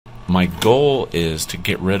My goal is to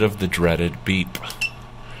get rid of the dreaded beep.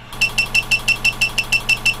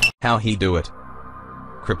 How he do it.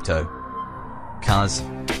 Crypto, cars,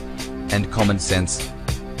 and common sense.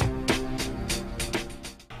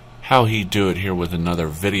 How he do it here with another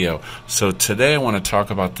video. So today I want to talk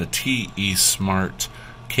about the TESmart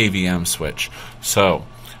KVM switch. So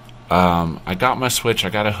I got my switch, I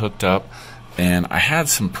got it hooked up, and I had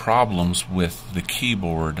some problems with the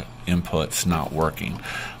keyboard inputs not working.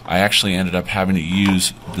 I actually ended up having to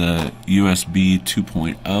use the USB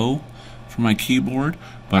 2.0 for my keyboard,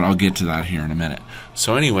 but I'll get to that here in a minute.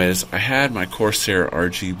 So anyways, I had my Corsair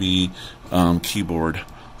RGB keyboard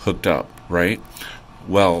hooked up, right?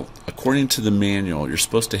 Well, according to the manual, you're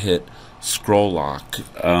supposed to hit scrolllock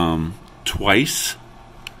twice,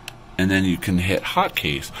 and then you can hit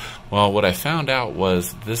hotkeys. Well, what I found out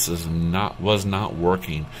was this was not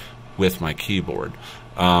working with my keyboard.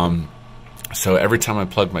 So every time I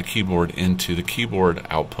plugged my keyboard into the keyboard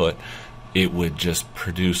output, it would just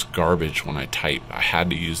produce garbage when I type. I had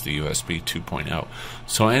to use the USB 2.0.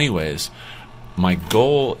 So anyways, my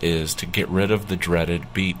goal is to get rid of the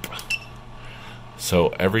dreaded beep. So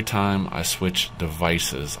every time I switch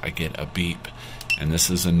devices, I get a beep, and this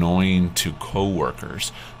is annoying to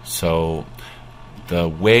coworkers. So the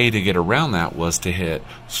way to get around that was to hit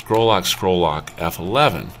scrolllock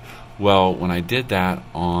F11. Well, when I did that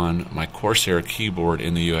on my Corsair keyboard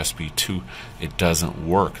in the USB 2, it doesn't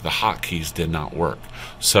work. The hotkeys did not work.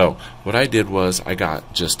 So what I did was I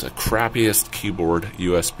got just the crappiest keyboard,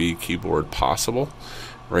 USB keyboard possible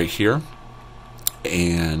right here,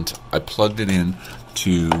 and I plugged it in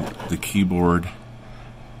to the keyboard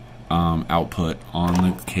output on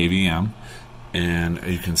the KVM, and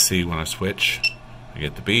you can see when I switch, I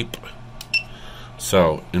get the beep.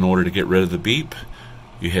 So in order to get rid of the beep,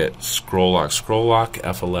 you hit scrolllock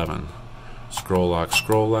F11,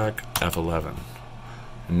 scrolllock F11.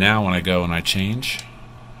 And now when I go and I change,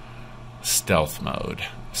 stealth mode.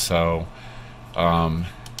 So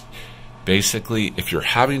basically, if you're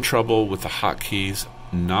having trouble with the hotkeys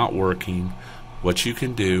not working, what you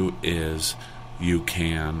can do is you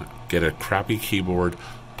can get a crappy keyboard,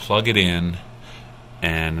 plug it in,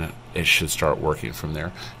 and it should start working from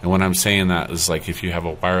there. And when I'm saying that is like if you have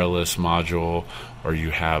a wireless module or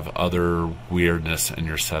you have other weirdness in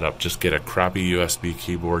your setup, just get a crappy USB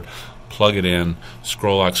keyboard, plug it in,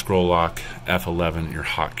 scrolllock F11, your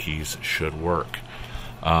hotkeys should work.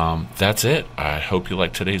 That's it. I hope you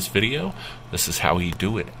liked today's video. This is how you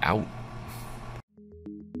do it. Out.